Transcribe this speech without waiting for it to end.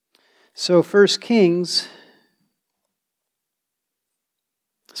So 1 Kings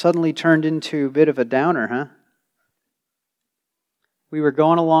suddenly turned into a bit of a downer, huh? We were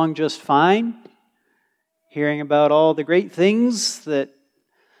going along just fine, hearing about all the great things that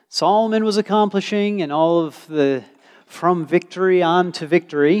Solomon was accomplishing and all of the from victory on to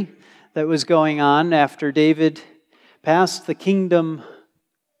victory that was going on after David passed the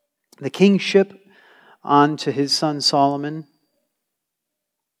kingship on to his son Solomon.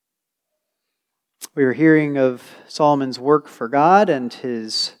 We were hearing of Solomon's work for God and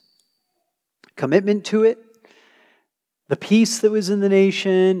his commitment to it, the peace that was in the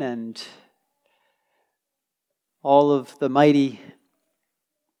nation, and all of the mighty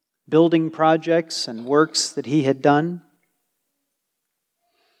building projects and works that he had done.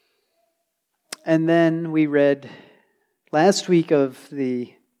 And then we read last week of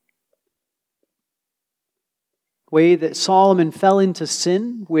the way that Solomon fell into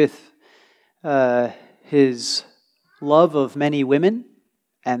sin with his love of many women,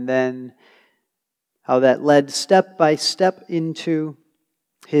 and then how that led step by step into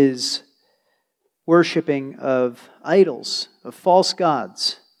his worshiping of idols, of false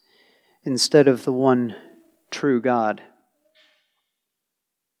gods, instead of the one true God.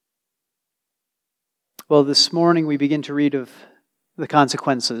 Well, this morning we begin to read of the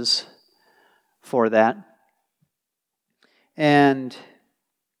consequences for that. And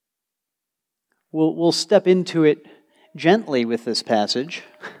we'll step into it gently with this passage.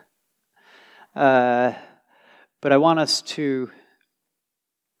 But I want us to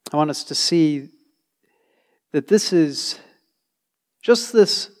see that this is just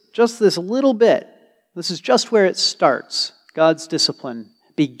this little bit. This is just where it starts. God's discipline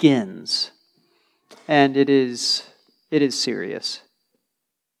begins, and it is serious.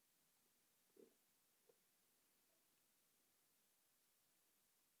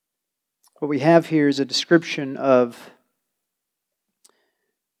 What we have here is a description of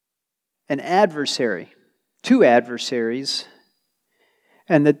an adversary, two adversaries,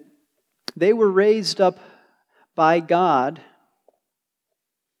 and that they were raised up by God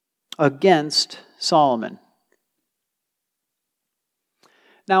against Solomon.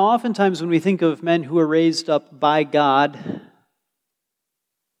 Now, oftentimes when we think of men who are raised up by God,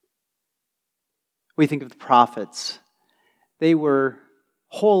 we think of the prophets. They were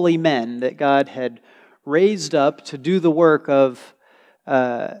holy men that God had raised up to do the work of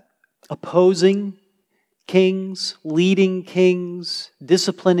opposing kings, leading kings,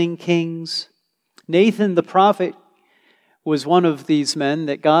 disciplining kings. Nathan the prophet was one of these men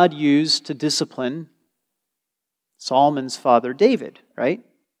that God used to discipline Solomon's father David, right?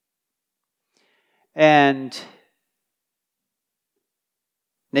 And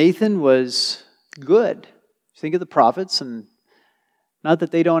Nathan was good. Think of the prophets, and not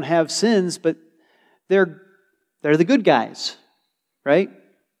that they don't have sins, but they're the good guys, right?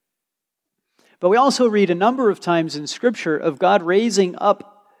 But we also read a number of times in Scripture of God raising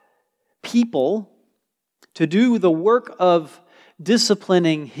up people to do the work of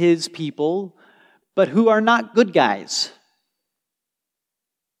disciplining His people, but who are not good guys.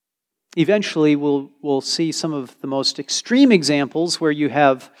 Eventually, we'll see some of the most extreme examples where you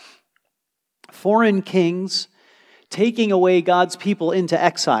have foreign kings taking away God's people into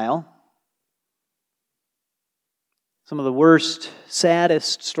exile. Some of the worst,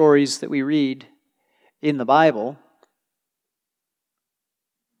 saddest stories that we read in the Bible.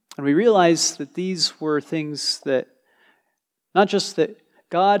 And we realize that these were things that, not just that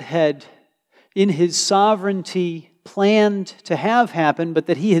God had, in His sovereignty, planned to have happen, but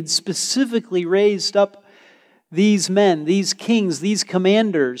that He had specifically raised up these men, these kings, these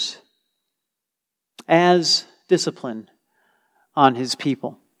commanders, as discipline on His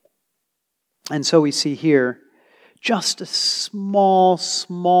people. And so we see here just a small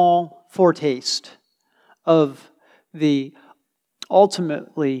foretaste of the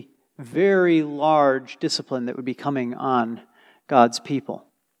ultimately very large discipline that would be coming on God's people,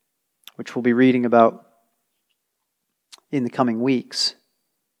 which we'll be reading about in the coming weeks.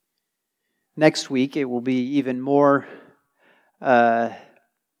 Next week, it will be even more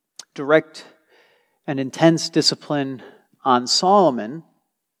direct and intense discipline on Solomon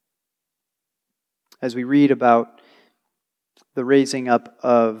as we read about the raising up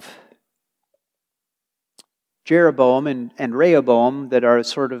of Jeroboam and Rehoboam that are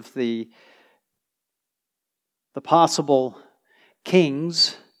sort of the possible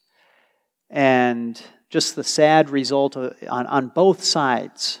kings, and just the sad result on both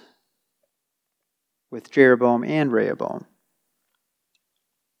sides with Jeroboam and Rehoboam.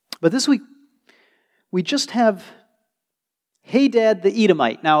 But this week, we just have Hadad the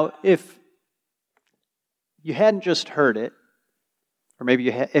Edomite. Now, if you hadn't just heard it, or maybe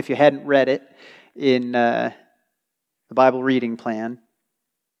if you hadn't read it in the Bible reading plan,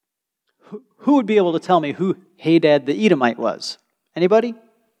 who would be able to tell me who Hadad the Edomite was? Anybody?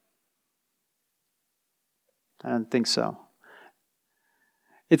 I don't think so.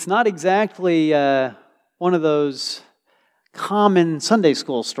 It's not exactly one of those common Sunday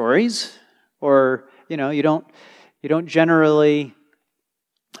school stories, or you don't generally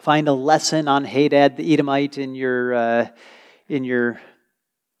find a lesson on Hadad the Edomite in your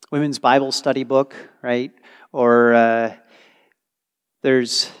women's Bible study book, right? Or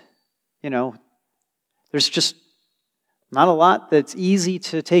there's just not a lot that's easy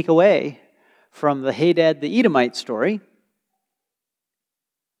to take away from the Hadad the Edomite story.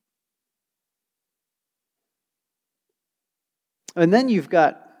 And then you've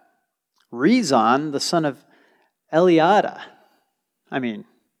got Rezon, the son of Eliada. I mean,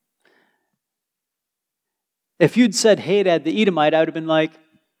 if you'd said Hadad the Edomite, I would have been like,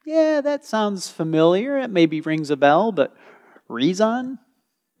 yeah, that sounds familiar. It maybe rings a bell, but Rezon?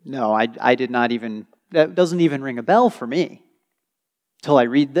 No, I did not even, that doesn't even ring a bell for me till I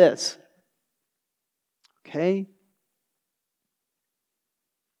read this. Okay?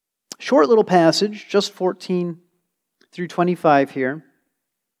 Short little passage, just 14 through 25 here.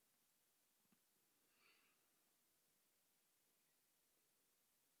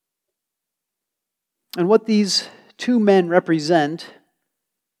 And what these two men represent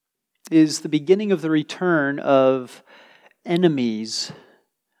is the beginning of the return of enemies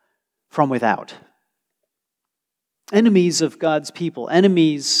from without. Enemies of God's people,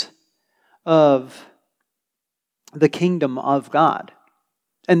 enemies of the kingdom of God.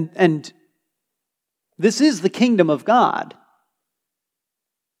 And this is the kingdom of God.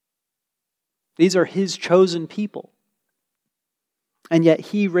 These are His chosen people. And yet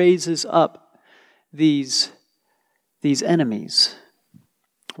He raises up these enemies.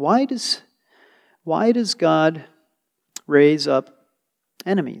 Why does God raise up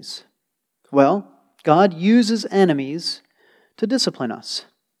enemies? Well, God uses enemies to discipline us.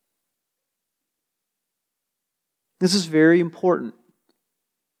 This is very important.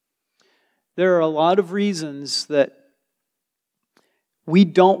 There are a lot of reasons that we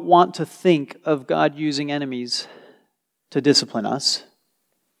don't want to think of God using enemies to discipline us.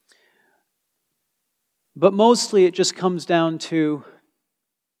 But mostly it just comes down to,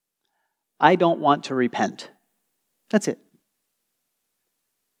 I don't want to repent. That's it.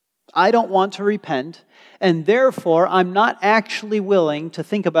 I don't want to repent, and therefore I'm not actually willing to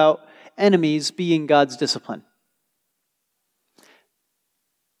think about enemies being God's discipline.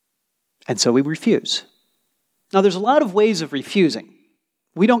 And so we refuse. Now there's a lot of ways of refusing.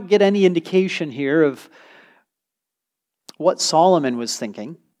 We don't get any indication here of what Solomon was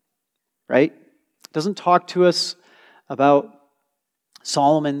thinking, right? It doesn't talk to us about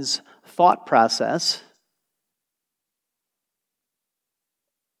Solomon's thought process.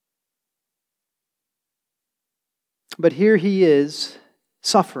 But here he is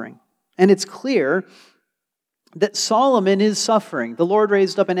suffering. And it's clear that Solomon is suffering. The Lord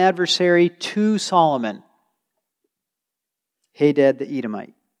raised up an adversary to Solomon, Hadad the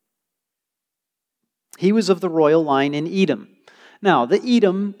Edomite. He was of the royal line in Edom. Now, the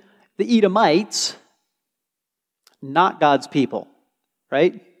Edomites, not God's people,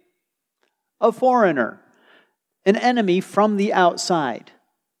 right? A foreigner, an enemy from the outside,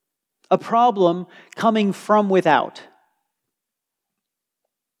 a problem coming from without.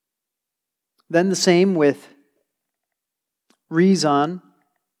 Then the same with Rezon,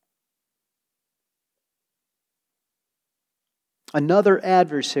 another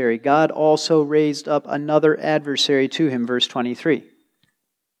adversary. God also raised up another adversary to him, verse 23.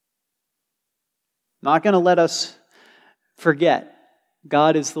 Not going to let us forget,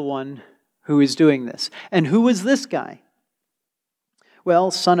 God is the one who is doing this. And who was this guy?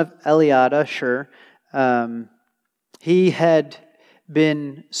 Well, son of Eliada, sure. He had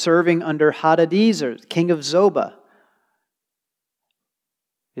been serving under Hadadezer, king of Zobah.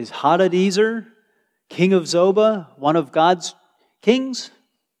 Is Hadadezer, king of Zobah, one of God's kings?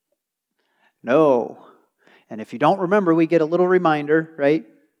 No. And if you don't remember, we get a little reminder, right?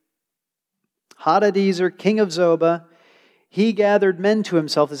 Hadadezer, king of Zobah, he gathered men to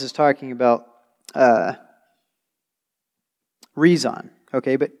himself. This is talking about Rezon.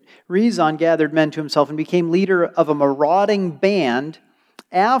 Okay, but Rezon gathered men to himself and became leader of a marauding band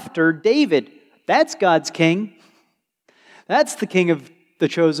after David. That's God's king. That's the king of the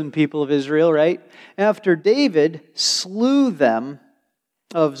chosen people of Israel, right? After David slew them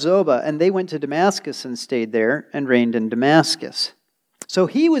of Zobah, and they went to Damascus and stayed there and reigned in Damascus. So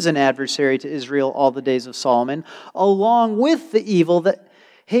he was an adversary to Israel all the days of Solomon, along with the evil that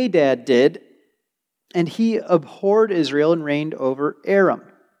Hadad did, and he abhorred Israel and reigned over Aram.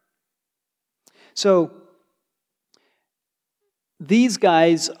 So these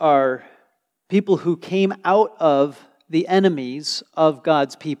guys are people who came out of the enemies of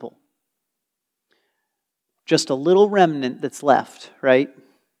God's people. Just a little remnant that's left, right?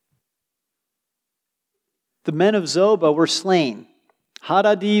 The men of Zobah were slain.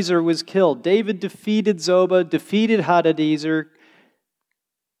 Hadadezer was killed. David defeated Zobah, defeated Hadadezer,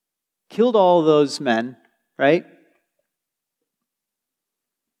 killed all those men, right?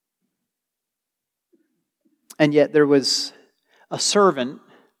 And yet there was a servant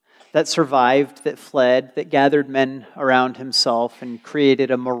that survived, that fled, that gathered men around himself and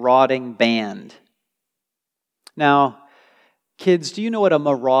created a marauding band. Now, kids, do you know what a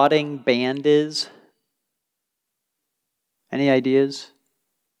marauding band is? Any ideas?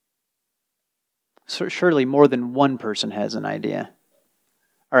 Surely more than one person has an idea.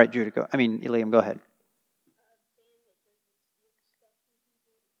 All right, Eliam, go ahead.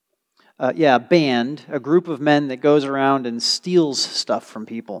 A band, a group of men that goes around and steals stuff from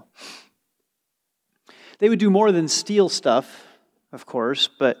people. They would do more than steal stuff, of course,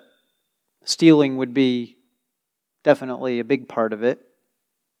 but stealing would be definitely a big part of it.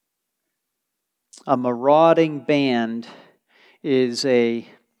 A marauding band is a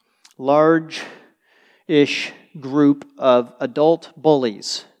large-ish group of adult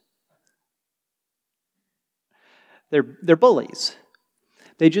bullies. They're bullies.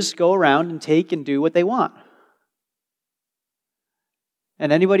 They just go around and take and do what they want.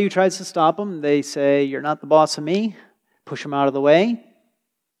 And anybody who tries to stop them, they say, "You're not the boss of me." Push them out of the way.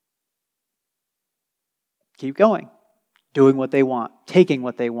 Keep going. Doing what they want. Taking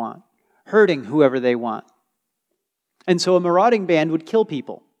what they want. Hurting whoever they want. And so a marauding band would kill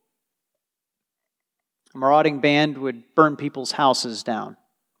people. A marauding band would burn people's houses down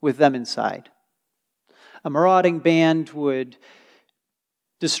with them inside. A marauding band would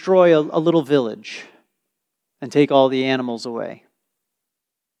destroy a little village and take all the animals away.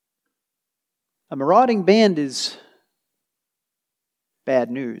 A marauding band is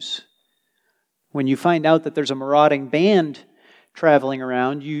bad news. When you find out that there's a marauding band traveling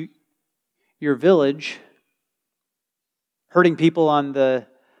around your village, hurting people on the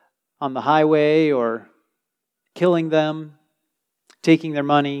highway or killing them, taking their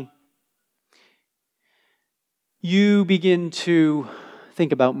money, you begin to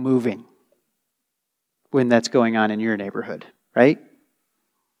think about moving when that's going on in your neighborhood, right?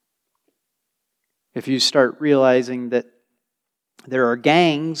 If you start realizing that there are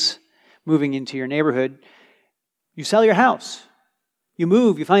gangs moving into your neighborhood, you sell your house. You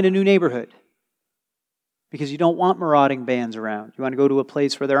move, you find a new neighborhood. Because you don't want marauding bands around. You want to go to a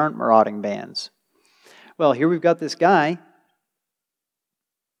place where there aren't marauding bands. Well, here we've got this guy,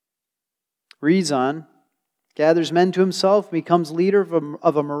 Rezon, gathers men to himself, becomes leader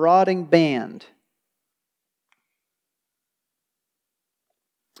of a marauding band.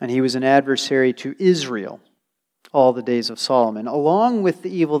 And he was an adversary to Israel all the days of Solomon, along with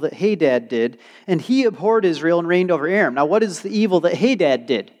the evil that Hadad did, and he abhorred Israel and reigned over Aram. Now, what is the evil that Hadad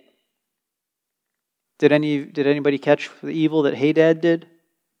did? Did anybody catch the evil that Hadad did?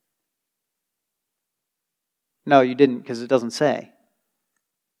 No, you didn't, because it doesn't say.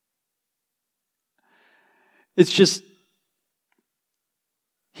 It's just,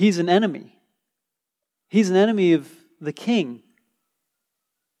 he's an enemy. He's an enemy of the king.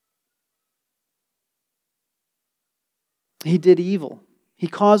 He did evil. He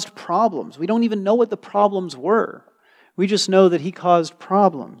caused problems. We don't even know what the problems were. We just know that he caused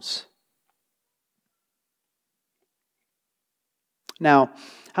problems. Now,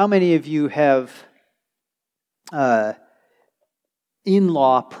 how many of you have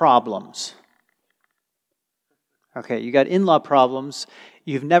in-law problems? Okay, you got in-law problems.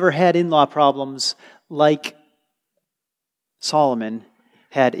 You've never had in-law problems like Solomon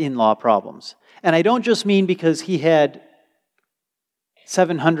had in-law problems. And I don't just mean because he had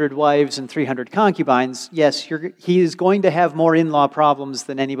 700 wives and 300 concubines. Yes, he is going to have more in-law problems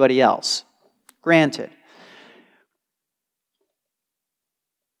than anybody else. Granted.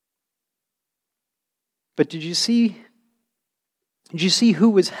 But did you see who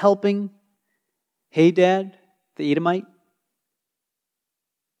was helping Hadad, the Edomite?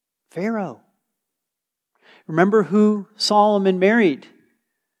 Pharaoh. Remember who Solomon married?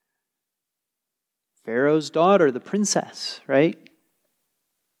 Pharaoh's daughter, the princess, right?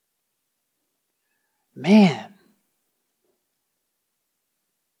 Man.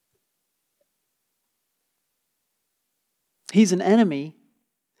 He's an enemy.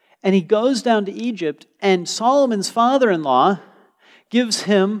 And he goes down to Egypt, and Solomon's father-in-law gives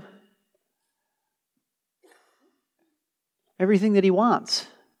him everything that he wants,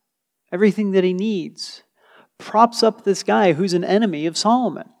 everything that he needs, props up this guy who's an enemy of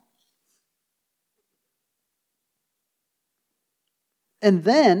Solomon. And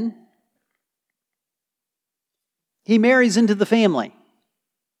then he marries into the family.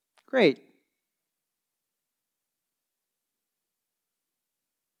 Great.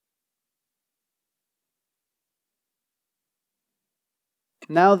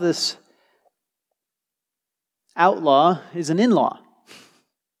 Now this outlaw is an in-law.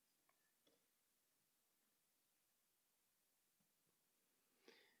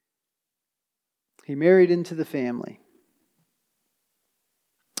 He married into the family.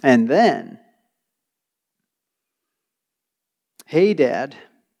 And then Hadad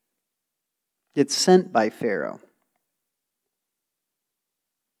gets sent by Pharaoh.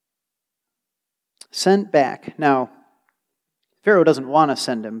 Sent back. Now, Pharaoh doesn't want to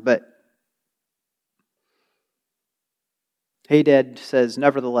send him, but Hadad says,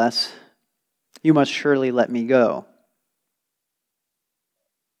 "Nevertheless, you must surely let me go."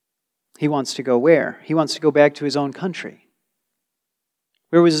 He wants to go where? He wants to go back to his own country.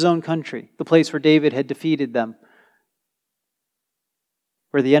 Where was his own country? The place where David had defeated them,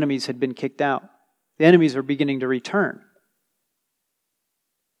 where the enemies had been kicked out. The enemies were beginning to return.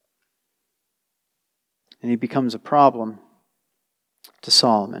 And he becomes a problem to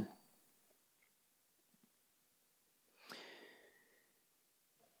Solomon.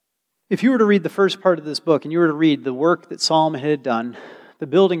 If you were to read the first part of this book, and you were to read the work that Solomon had done, the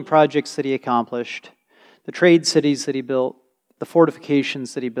building projects that he accomplished, the trade cities that he built, the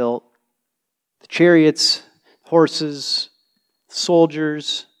fortifications that he built, the chariots, horses,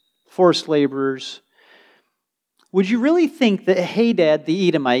 soldiers, forced laborers, would you really think that Hadad the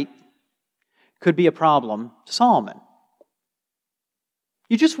Edomite could be a problem to Solomon?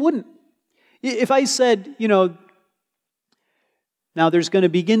 You just wouldn't. If I said, now there's going to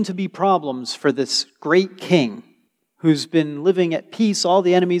begin to be problems for this great king who's been living at peace, all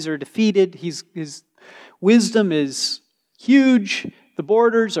the enemies are defeated, his wisdom is huge, the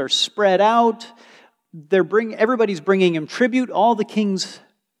borders are spread out, everybody's bringing him tribute, all the kings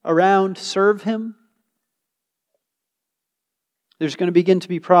around serve him. There's going to begin to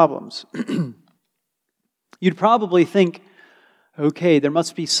be problems. You'd probably think, okay, there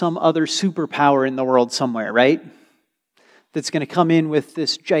must be some other superpower in the world somewhere, right? That's going to come in with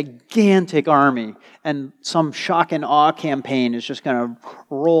this gigantic army, and some shock and awe campaign is just going to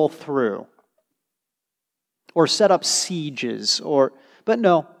roll through. Or set up sieges, but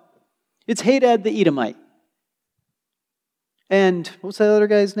no, it's Hadad the Edomite. And what's that other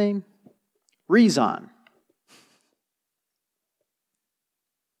guy's name? Rezon.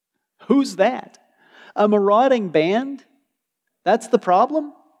 Who's that? A marauding band? That's the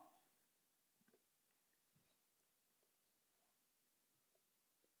problem?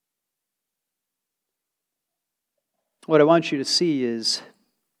 What I want you to see is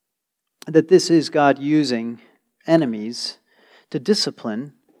that this is God using enemies to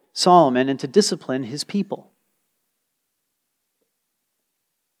discipline Solomon and to discipline his people.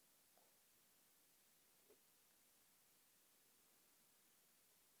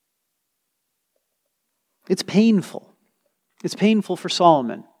 It's painful. It's painful for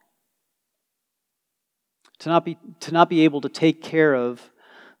Solomon to not be able to take care of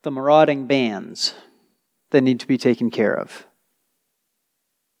the marauding bands that need to be taken care of.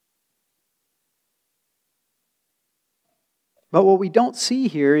 But what we don't see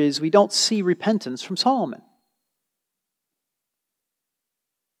here is we don't see repentance from Solomon.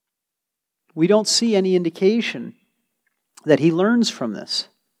 We don't see any indication that he learns from this.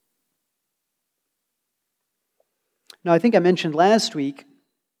 Now, I think I mentioned last week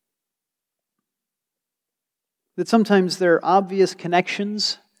that sometimes there are obvious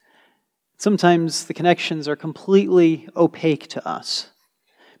connections. Sometimes the connections are completely opaque to us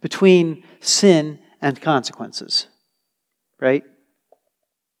between sin and consequences, right?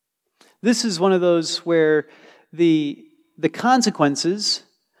 This is one of those where the consequences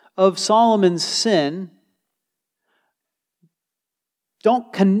of Solomon's sin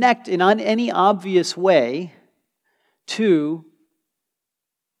don't connect in any obvious way to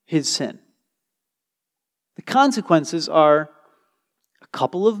his sin. The consequences are a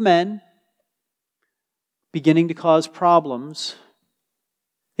couple of men beginning to cause problems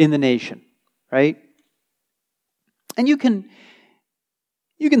in the nation, right? And you can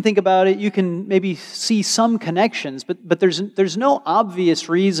think about it, you can maybe see some connections, but there's no obvious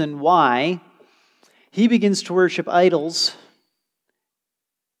reason why he begins to worship idols,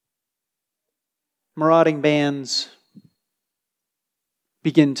 marauding bands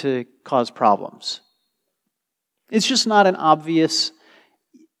begin to cause problems. It's just not an obvious,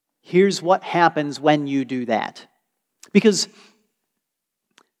 here's what happens when you do that. Because,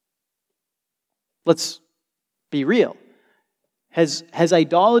 let's be real, has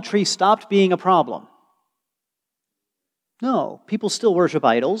idolatry stopped being a problem? No, people still worship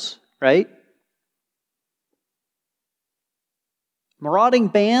idols, right? Marauding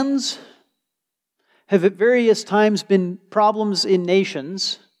bands have at various times been problems in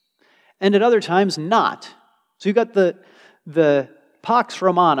nations, and at other times not. So you've got the Pax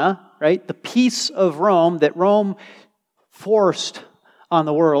Romana, right? The peace of Rome that Rome forced on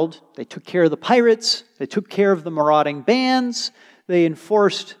the world. They took care of the pirates, they took care of the marauding bands, they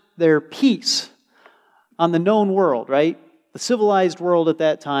enforced their peace on the known world, right? The civilized world at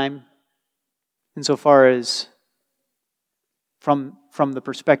that time, insofar as from the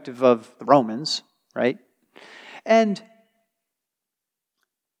perspective of the Romans, right? And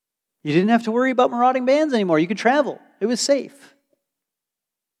you didn't have to worry about marauding bands anymore. You could travel. It was safe.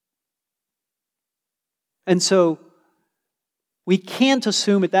 And so we can't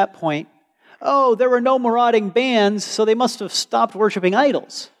assume at that point, oh, there were no marauding bands, so they must have stopped worshiping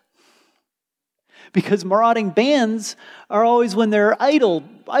idols. Because marauding bands are always when there are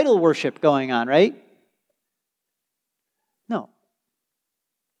idol worship going on, right? No.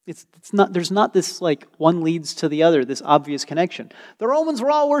 It's not. There's not this like one leads to the other, this obvious connection. The Romans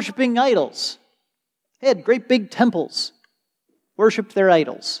were all worshiping idols. They had great big temples, worshipped their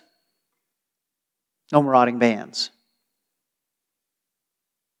idols. No marauding bands.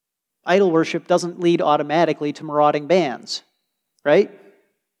 Idol worship doesn't lead automatically to marauding bands, right?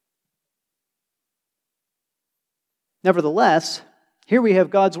 Nevertheless, here we have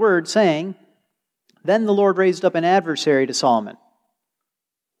God's word saying, "Then the Lord raised up an adversary to Solomon,"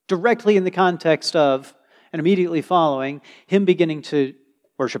 directly in the context of, and immediately following, him beginning to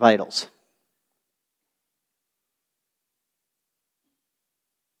worship idols.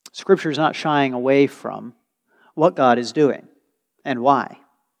 Scripture is not shying away from what God is doing and why.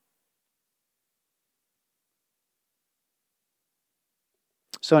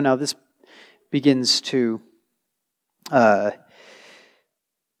 So now this begins to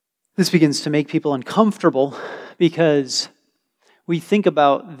make people uncomfortable because we think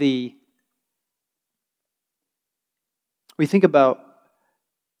about the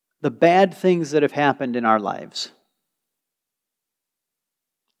bad things that have happened in our lives,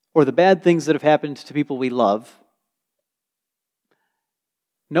 or the bad things that have happened to people we love.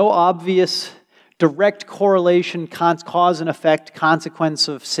 No obvious direct correlation, cause and effect, consequence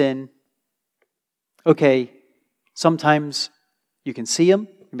of sin. Okay, sometimes you can see them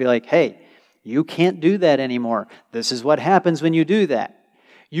and be like, hey, you can't do that anymore. This is what happens when you do that.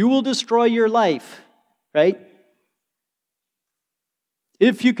 You will destroy your life, right?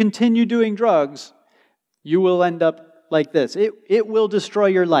 If you continue doing drugs, you will end up like this. It will destroy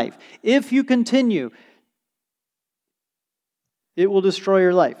your life. If you continue, it will destroy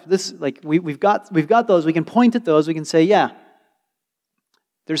your life. This, like, we've got those. We can point at those. We can say, yeah,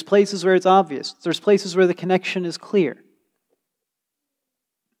 there's places where it's obvious. There's places where the connection is clear.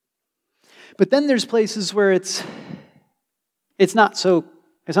 But then there's places where it's not so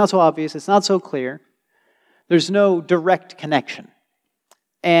obvious. It's not so clear. There's no direct connection,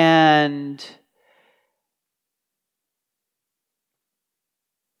 and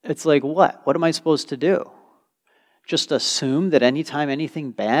it's like, what? What am I supposed to do? Just assume that anytime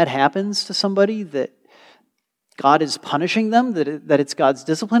anything bad happens to somebody that God is punishing them, that it's God's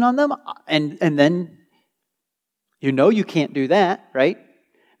discipline on them? And then you can't do that, right?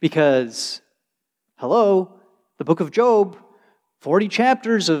 Because, hello, the book of Job, 40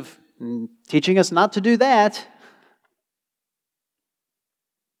 chapters of teaching us not to do that.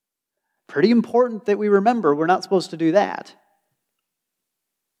 Pretty important that we remember we're not supposed to do that.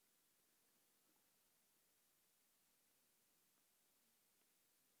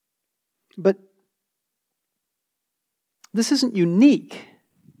 But this isn't unique.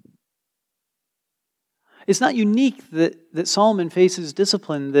 It's not unique that Solomon faces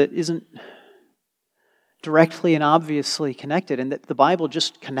discipline that isn't directly and obviously connected, and that the Bible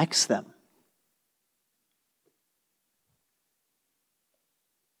just connects them.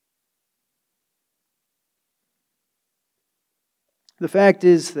 The fact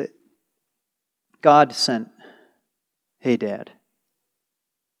is that God sent Hadad.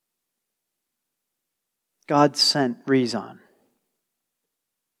 God sent Rezon.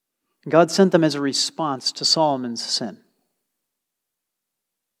 God sent them as a response to Solomon's sin.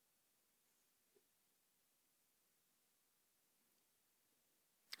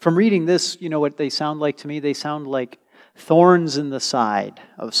 From reading this, you know what they sound like to me? They sound like thorns in the side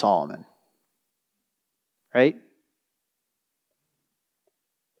of Solomon. Right?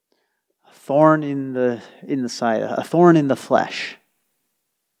 A thorn in the side, a thorn in the flesh.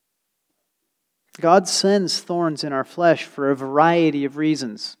 God sends thorns in our flesh for a variety of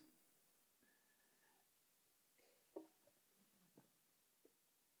reasons.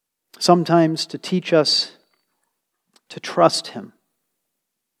 Sometimes to teach us to trust Him.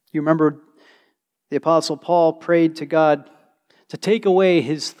 You remember the Apostle Paul prayed to God to take away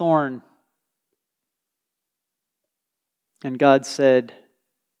his thorn. And God said,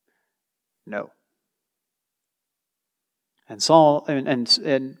 no. And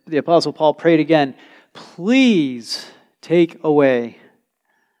the Apostle Paul prayed again, please take away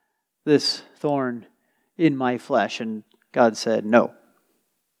this thorn in my flesh. And God said, no.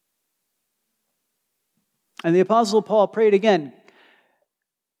 And the Apostle Paul prayed again,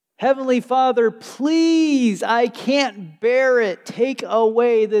 Heavenly Father, please, I can't bear it. Take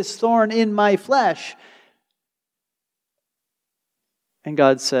away this thorn in my flesh. And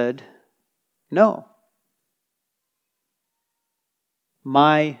God said, no.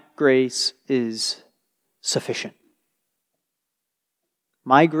 My grace is sufficient.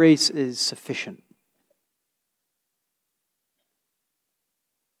 My grace is sufficient.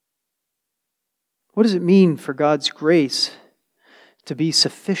 What does it mean for God's grace to be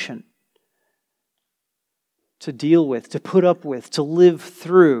sufficient, to deal with, to put up with, to live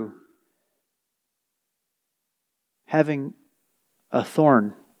through having a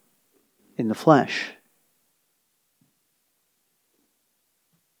thorn in the flesh?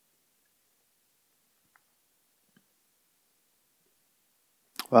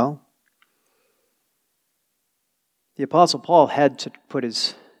 Well, the Apostle Paul had to put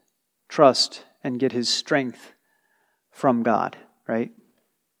his trust and get his strength from God, right?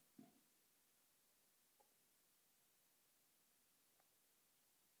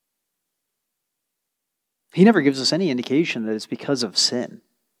 He never gives us any indication that it's because of sin.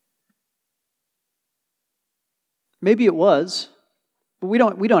 Maybe it was, but we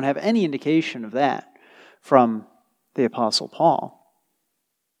don't have any indication of that from the Apostle Paul.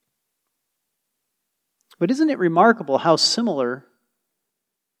 But isn't it remarkable how similar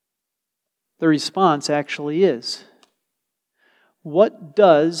the response actually is? What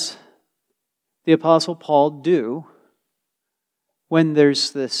does the Apostle Paul do when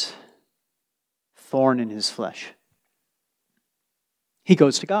there's this thorn in his flesh? He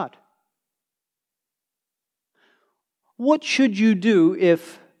goes to God. What should you do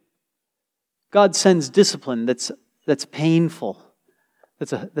if God sends discipline that's painful,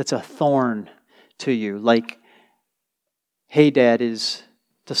 that's a thorn to you, like Hadad is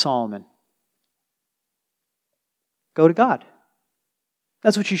to Solomon? Go to God.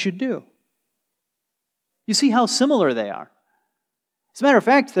 That's what you should do. You see how similar they are. As a matter of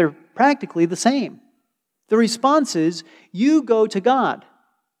fact, they're practically the same. The response is, you go to God.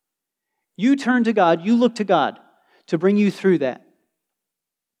 You turn to God, you look to God to bring you through that.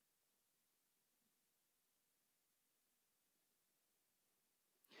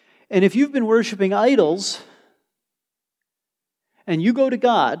 And if you've been worshiping idols and you go to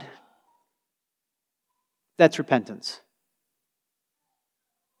God, that's repentance.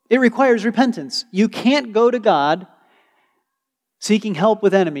 It requires repentance. You can't go to God seeking help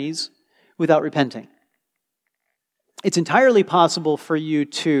with enemies without repenting. It's entirely possible for you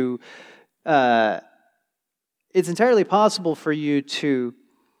to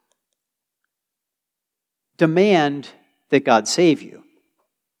demand that God save you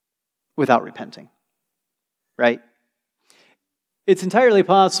without repenting, right? It's entirely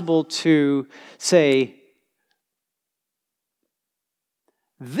possible to say,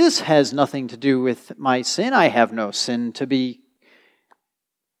 this has nothing to do with my sin. I have no sin to be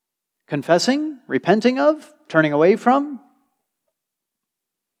confessing, repenting of, turning away from.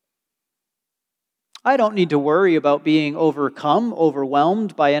 I don't need to worry about being overcome,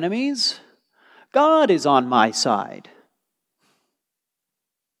 overwhelmed by enemies. God is on my side.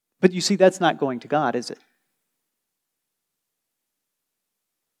 But you see, that's not going to God, is it?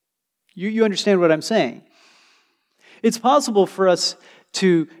 You understand what I'm saying? It's possible for us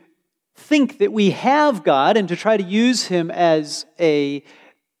to think that we have God and to try to use Him as a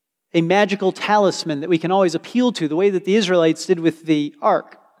magical talisman that we can always appeal to, the way that the Israelites did with the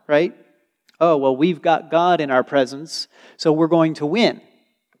ark, right? Oh, well, we've got God in our presence, so we're going to win.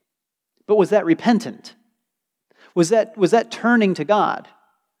 But was that repentant? Was that turning to God?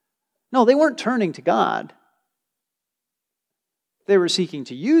 No, they weren't turning to God. They were seeking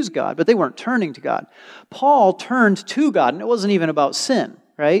to use God, but they weren't turning to God. Paul turned to God, and it wasn't even about sin.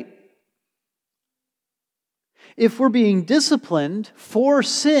 right? If we're being disciplined for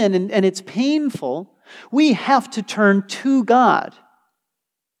sin and it's painful, we have to turn to God.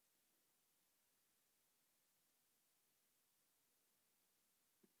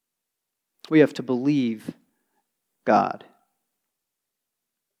 We have to believe God.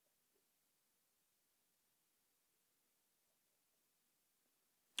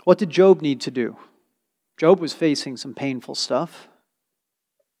 What did Job need to do? Job was facing some painful stuff.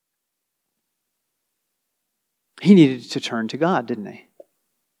 He needed to turn to God, didn't he?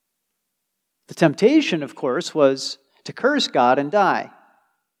 The temptation, of course, was to curse God and die.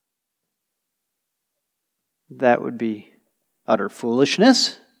 That would be utter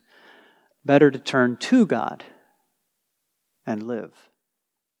foolishness. Better to turn to God and live.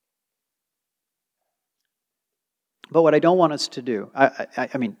 But what I don't want us to do,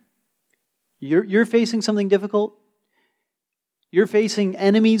 I mean, you're facing something difficult. You're facing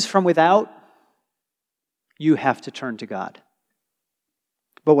enemies from without. You have to turn to God.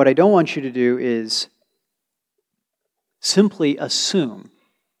 But what I don't want you to do is simply assume,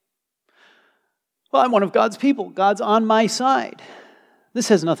 well, I'm one of God's people. God's on my side. This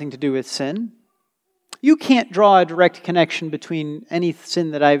has nothing to do with sin. You can't draw a direct connection between any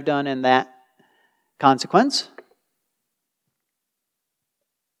sin that I've done and that consequence.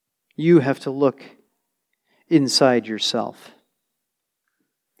 You have to look inside yourself.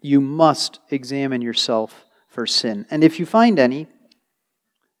 You must examine yourself for sin. And if you find any,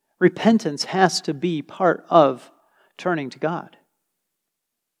 repentance has to be part of turning to God.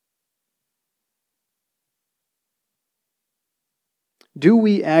 Do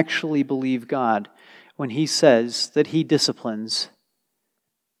we actually believe God when He says that He disciplines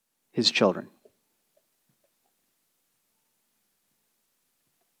His children?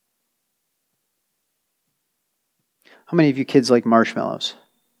 How many of you kids like marshmallows?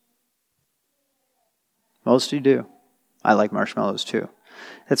 Most of you do. I like marshmallows too.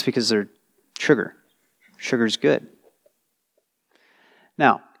 That's because they're sugar. Sugar's good.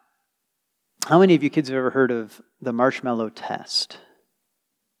 Now, how many of you kids have ever heard of the marshmallow test?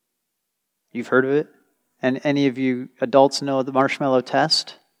 You've heard of it? And any of you adults know the marshmallow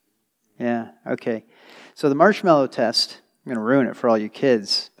test? Yeah, okay. So the marshmallow test, I'm going to ruin it for all you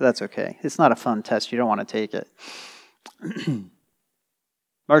kids, but that's okay. It's not a fun test. You don't want to take it.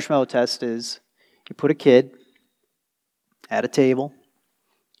 Marshmallow test is you put a kid at a table,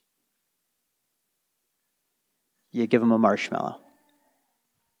 you give him a marshmallow,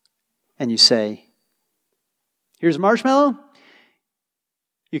 and you say, here's a marshmallow,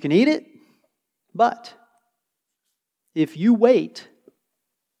 you can eat it, but if you wait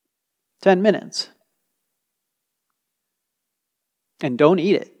 10 minutes and don't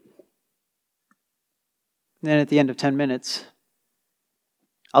eat it, then at the end of 10 minutes,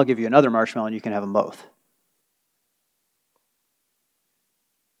 I'll give you another marshmallow and you can have them both.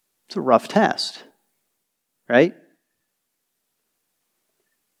 It's a rough test, right?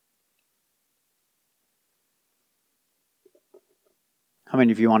 How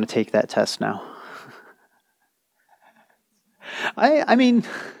many of you want to take that test now? I mean,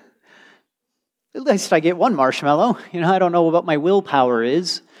 at least I get one marshmallow. I don't know what my willpower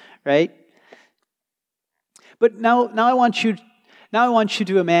is, right? But now I want you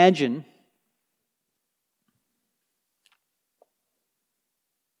to imagine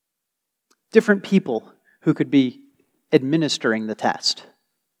different people who could be administering the test.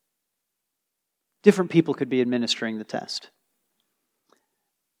 Different people could be administering the test.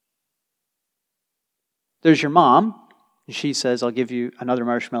 There's your mom, and she says, I'll give you another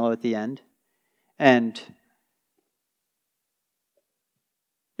marshmallow at the end. And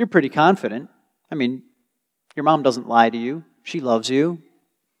you're pretty confident. I mean, your mom doesn't lie to you. She loves you.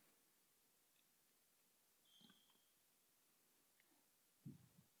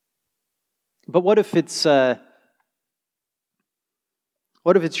 But what if it's your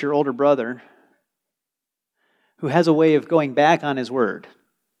older brother who has a way of going back on his word?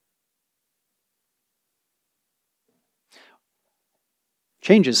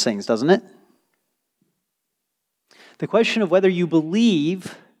 Changes things, doesn't it? The question of whether you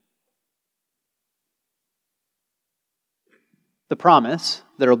believe the promise that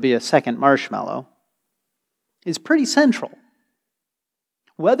there will be a second marshmallow is pretty central.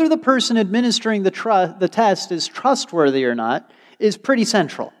 Whether the person administering the test is trustworthy or not is pretty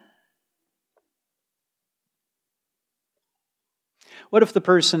central. What if the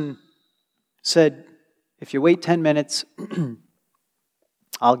person said, if you wait 10 minutes,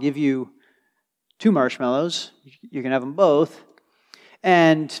 I'll give you 2 marshmallows. You can have them both.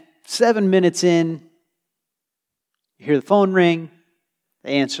 And 7 minutes in, you hear the phone ring.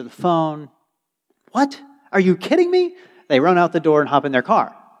 They answer the phone. What? Are you kidding me? They run out the door and hop in their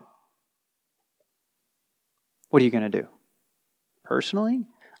car. What are you going to do? Personally,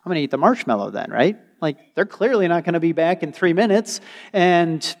 I'm going to eat the marshmallow then, right? Like, they're clearly not going to be back in 3 minutes,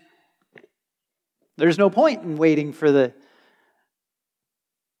 and there's no point in waiting for the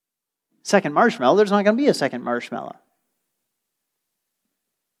second marshmallow. There's not going to be a second marshmallow.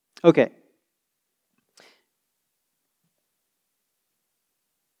 Okay.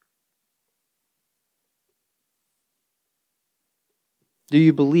 Do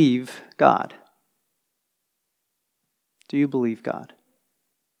you believe God? Do you believe God?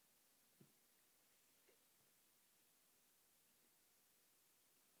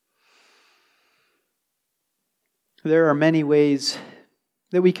 There are many ways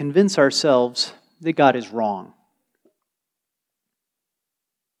that we convince ourselves that God is wrong.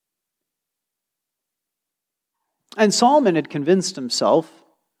 And Solomon had convinced himself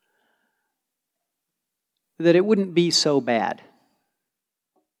that it wouldn't be so bad,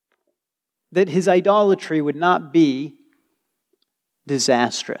 that his idolatry would not be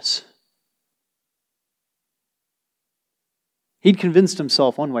disastrous. He'd convinced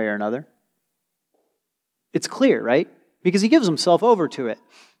himself one way or another. It's clear, right? Because he gives himself over to it.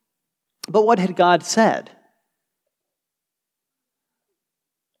 But what had God said?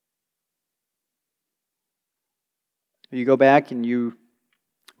 You go back and you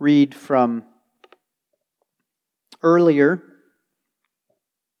read from earlier.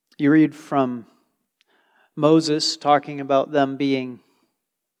 You read from Moses talking about them being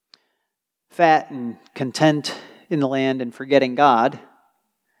fat and content in the land and forgetting God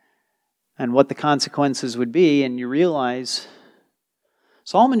and what the consequences would be, and you realize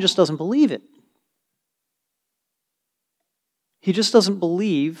Solomon just doesn't believe it. He just doesn't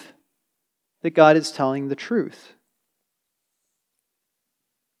believe that God is telling the truth.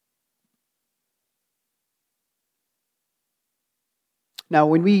 Now,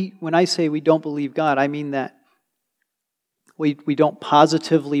 when I say we don't believe God, I mean that we don't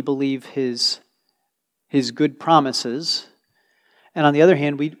positively believe His good promises. And on the other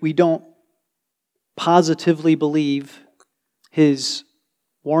hand, we don't positively believe His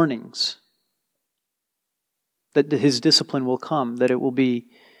warnings that His discipline will come, that it will be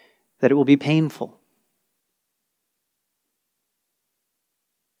painful.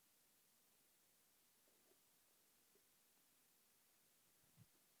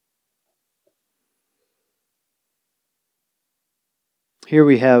 Here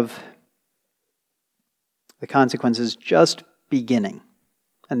we have the consequences just beginning,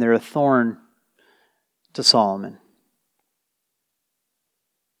 and they're a thorn to Solomon.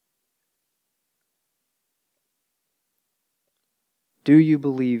 Do you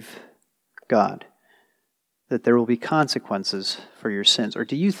believe God that there will be consequences for your sins? Or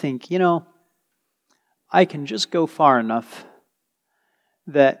do you think, I can just go far enough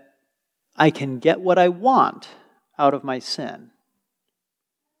that I can get what I want out of my sin,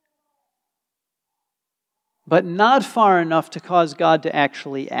 but not far enough to cause God to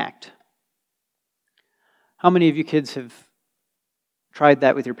actually act? How many of you kids have tried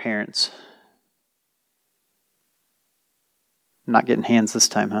that with your parents? I'm not getting hands this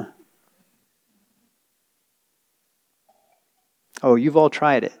time, huh? Oh, you've all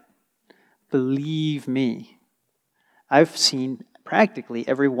tried it. Believe me, I've seen practically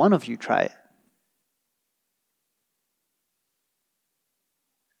every one of you try it.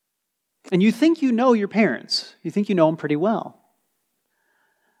 And you think you know your parents. You think you know them pretty well.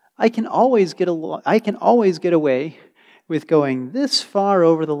 I can always get away with going this far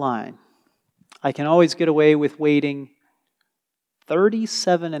over the line. I can always get away with waiting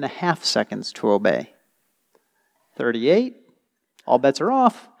 37 and a half seconds to obey. 38, all bets are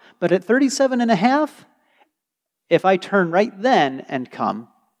off. But at 37 and a half, if I turn right then and come,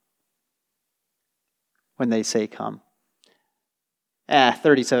 when they say come,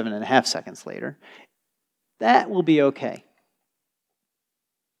 37 and a half seconds later, that will be okay.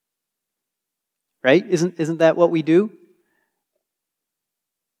 Right? Isn't that what we do?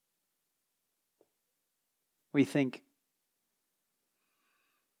 We think,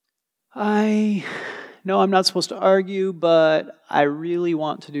 I know I'm not supposed to argue, but I really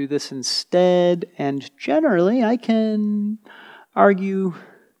want to do this instead, and generally I can argue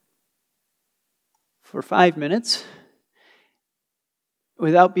for 5 minutes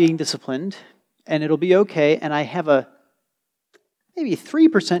without being disciplined, and it'll be okay, and I have a maybe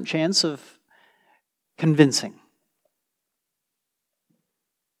 3% chance of convincing.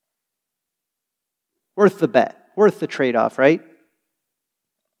 Worth the bet, worth the trade-off, right?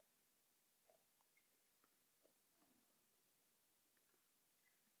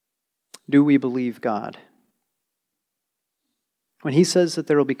 Do we believe God? When he says that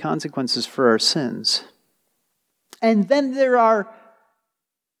there will be consequences for our sins, and then there are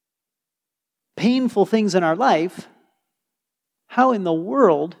painful things in our life, how in the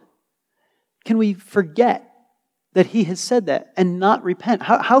world can we forget that he has said that and not repent?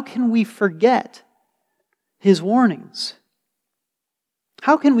 How can we forget his warnings?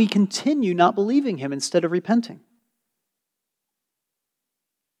 How can we continue not believing him instead of repenting?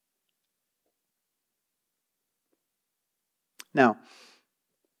 Now,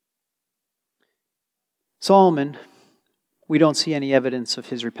 Solomon, we don't see any evidence of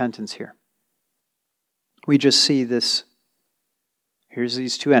his repentance here. We just see this, here's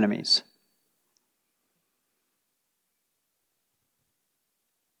these two enemies.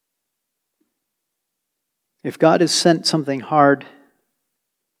 If God has sent something hard,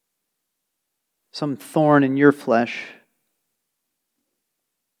 some thorn in your flesh,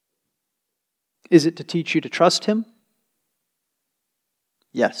 is it to teach you to trust him?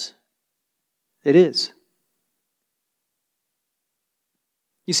 Yes, it is.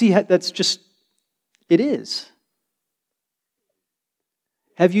 You see, that's just, it is.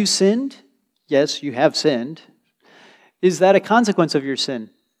 Have you sinned? Yes, you have sinned. Is that a consequence of your sin?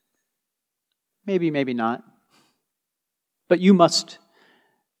 Maybe, maybe not. But you must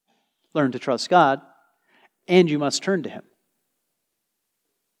learn to trust God, and you must turn to him.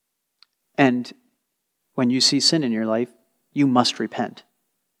 And when you see sin in your life, you must repent.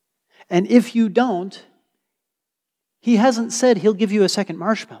 And if you don't, he hasn't said he'll give you a second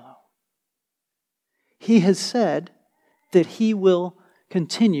marshmallow. He has said that he will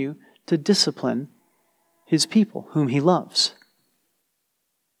continue to discipline his people whom he loves.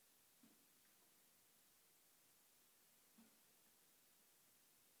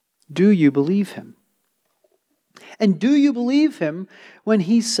 Do you believe him? And do you believe him when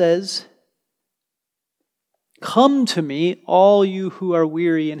he says, "Come to me, all you who are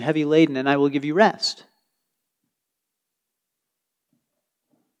weary and heavy laden, and I will give you rest"?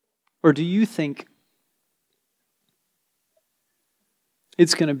 Or do you think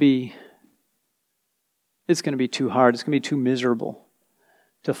it's going to be too hard, it's going to be too miserable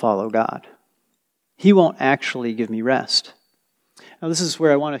to follow God? He won't actually give me rest. Now, this is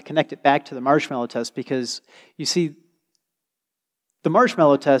where I want to connect it back to the marshmallow test, because you see, the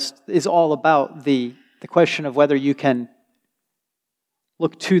marshmallow test is all about the question of whether you can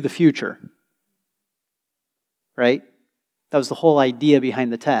look to the future. Right? That was the whole idea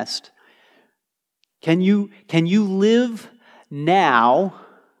behind the test. Can you live now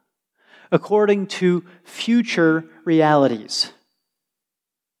according to future realities?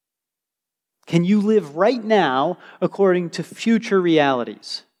 Can you live right now according to future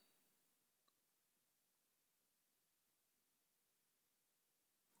realities?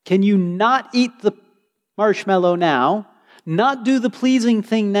 Can you not eat the marshmallow now, not do the pleasing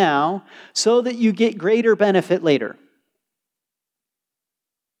thing now, so that you get greater benefit later?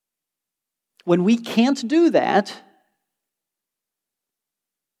 When we can't do that,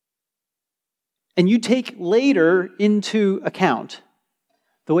 and you take later into account,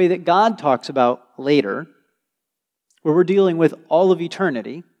 the way that God talks about later, where we're dealing with all of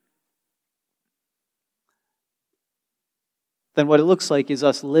eternity, then what it looks like is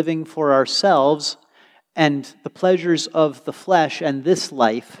us living for ourselves and the pleasures of the flesh and this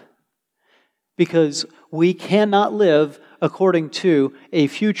life, because we cannot live according to a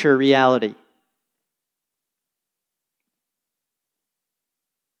future reality.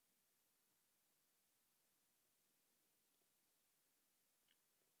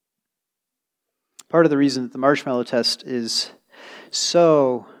 Part of the reason that the marshmallow test is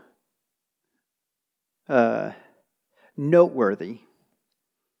so noteworthy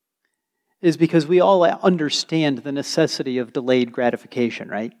is because we all understand the necessity of delayed gratification,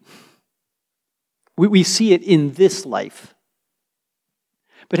 right? We see it in this life.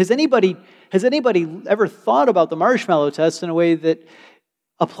 But has anybody ever thought about the marshmallow test in a way that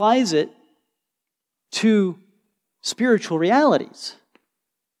applies it to spiritual realities?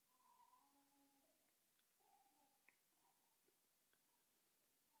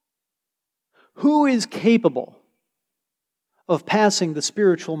 Who is capable of passing the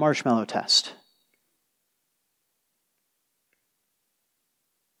spiritual marshmallow test?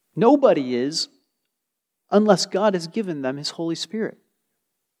 Nobody is, unless God has given them His Holy Spirit.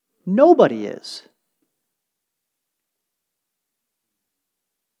 Nobody is.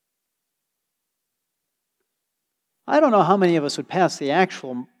 I don't know how many of us would pass the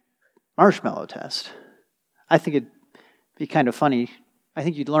actual marshmallow test. I think it'd be kind of funny. I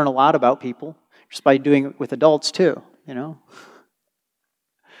think you'd learn a lot about people just by doing it with adults too, you know.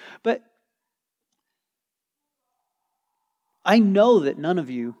 But I know that none of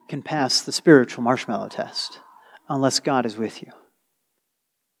you can pass the spiritual marshmallow test unless God is with you.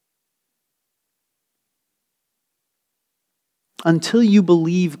 Until you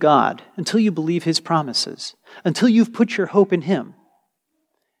believe God, until you believe His promises, until you've put your hope in Him,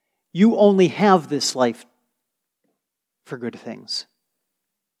 you only have this life for good things.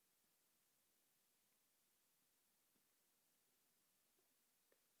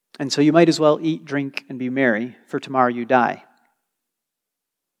 And so you might as well eat, drink, and be merry, for tomorrow you die.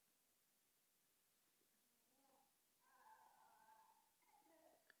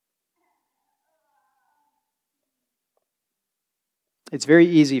 It's very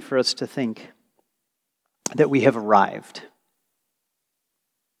easy for us to think that we have arrived.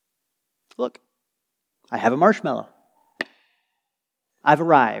 Look, I have a marshmallow. I've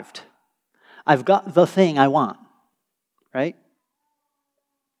arrived. I've got the thing I want, right?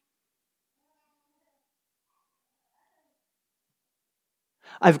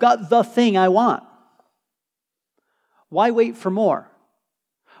 I've got the thing I want. Why wait for more?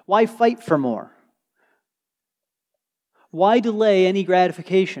 Why fight for more? Why delay any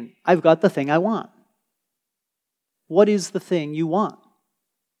gratification? I've got the thing I want. What is the thing you want?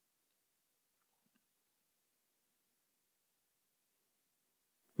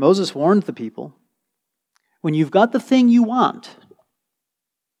 Moses warned the people, when you've got the thing you want,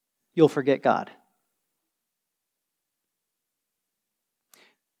 you'll forget God.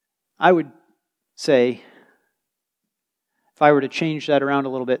 I would say, if I were to change that around a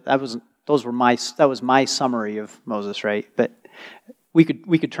little bit, that was my summary of Moses, right? But we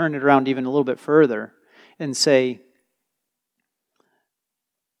could turn it around even a little bit further and say,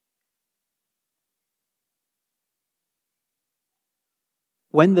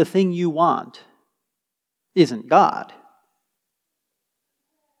 when the thing you want isn't God,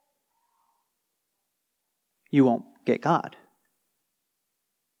 you won't get God.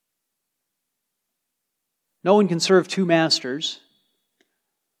 No one can serve two masters.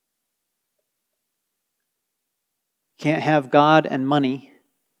 Can't have God and money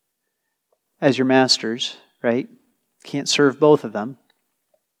as your masters, right? Can't serve both of them.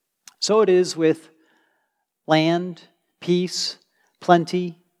 So it is with land, peace,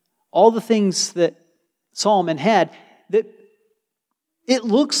 plenty, all the things that Solomon had, that it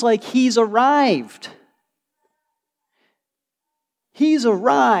looks like he's arrived. He's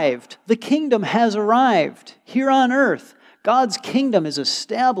arrived. The kingdom has arrived. Here on earth, God's kingdom is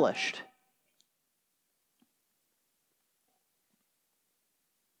established.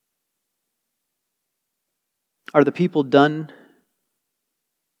 Are the people done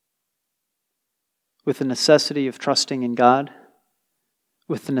with the necessity of trusting in God?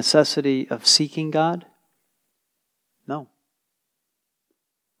 With the necessity of seeking God? No.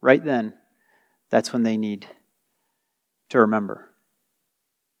 Right then, that's when they need to remember.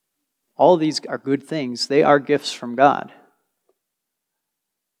 All of these are good things. They are gifts from God.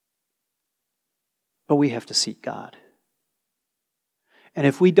 But we have to seek God. And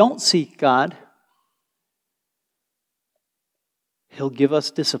if we don't seek God, He'll give us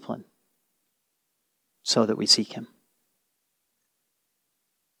discipline so that we seek Him.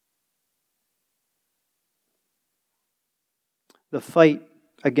 The fight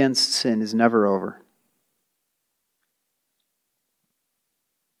against sin is never over.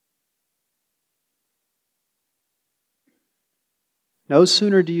 No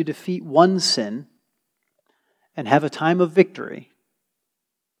sooner do you defeat one sin and have a time of victory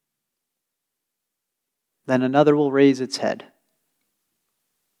than another will raise its head.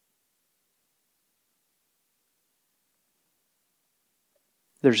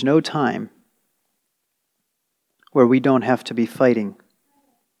 There's no time where we don't have to be fighting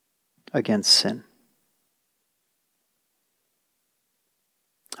against sin.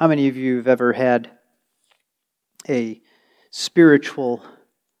 How many of you have ever had a spiritual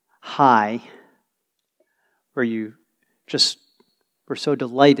high where you just were so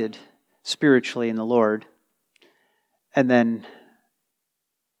delighted spiritually in the Lord and then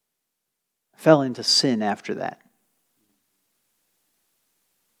fell into sin after that?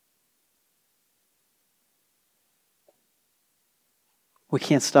 We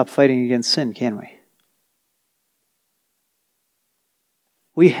can't stop fighting against sin, can we?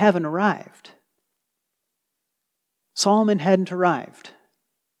 We haven't arrived. Solomon hadn't arrived.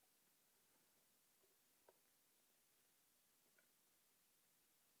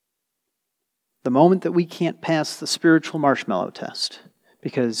 The moment that we can't pass the spiritual marshmallow test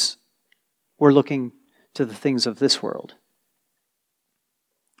because we're looking to the things of this world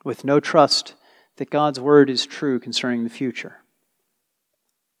with no trust that God's word is true concerning the future,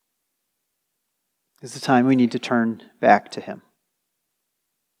 is the time we need to turn back to Him.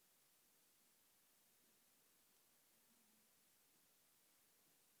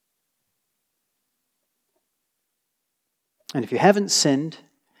 And if you haven't sinned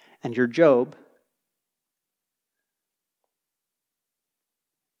and you're Job,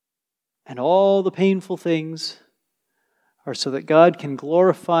 and all the painful things are so that God can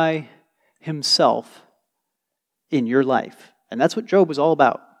glorify Himself in your life. And that's what Job was all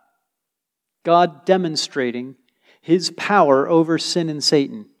about. God demonstrating His power over sin and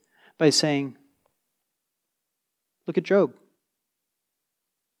Satan by saying, look at Job.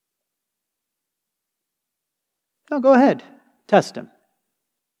 No, go ahead. Test him.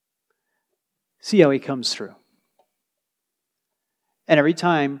 See how he comes through. And every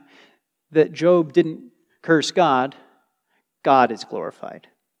time that Job didn't curse God, God is glorified.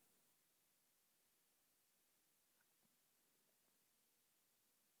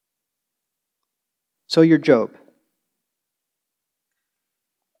 So you're Job.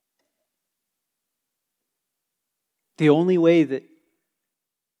 The only way that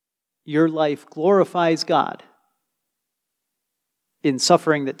your life glorifies God in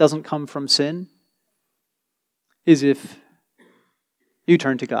suffering that doesn't come from sin is if you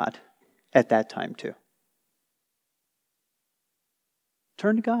turn to God at that time too.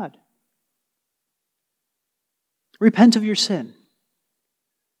 Turn to God. Repent of your sin.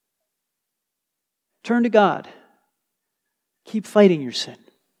 Turn to God. Keep fighting your sin.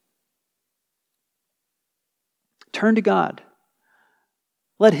 Turn to God.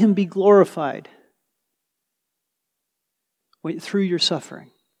 Let Him be glorified through your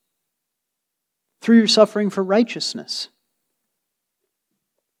suffering. Through your suffering for righteousness.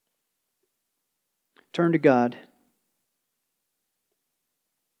 Turn to God.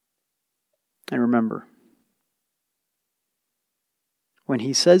 And remember, when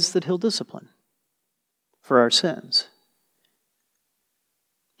He says that He'll discipline for our sins,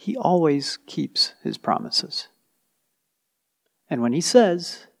 He always keeps His promises. And when He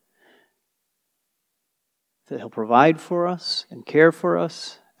says that He'll provide for us and care for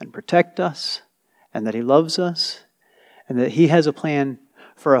us and protect us and that He loves us and that He has a plan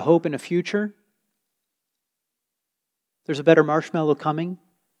for a hope and a future, there's a better marshmallow coming,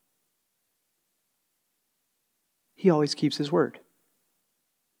 He always keeps His word.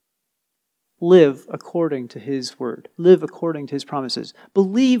 Live according to His word. Live according to His promises.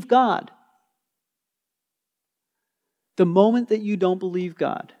 Believe God. The moment that you don't believe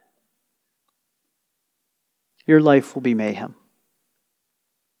God, your life will be mayhem.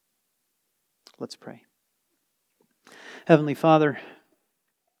 Let's pray. Heavenly Father,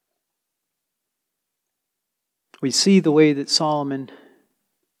 we see the way that Solomon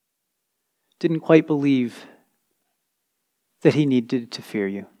didn't quite believe that he needed to fear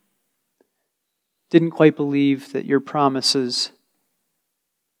you. Didn't quite believe that your promises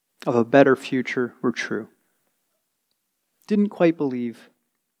of a better future were true. Didn't quite believe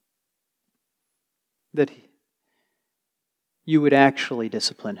that you would actually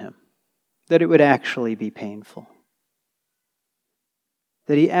discipline him, that it would actually be painful,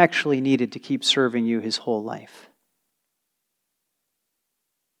 that he actually needed to keep serving you his whole life.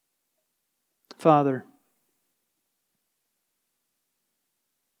 Father,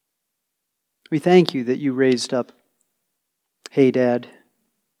 we thank you that you raised up Hadad,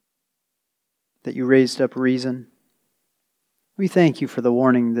 that you raised up Rezin. We thank you for the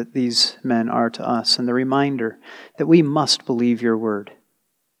warning that these men are to us and the reminder that we must believe your word.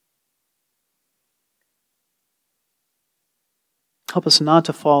 Help us not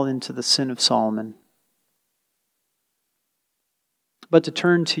to fall into the sin of Solomon, but to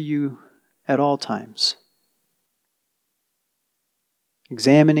turn to you at all times,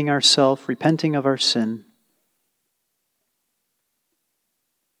 examining ourselves, repenting of our sin,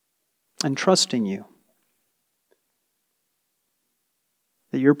 and trusting you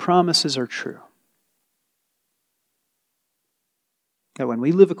that your promises are true. That when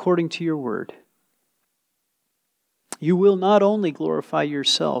we live according to your word, you will not only glorify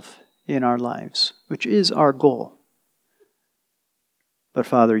yourself in our lives, which is our goal, but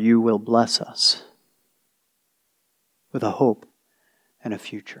Father, you will bless us with a hope and a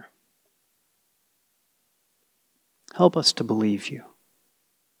future. Help us to believe you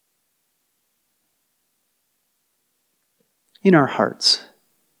in our hearts,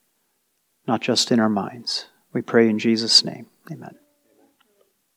 not just in our minds. We pray in Jesus' name. Amen.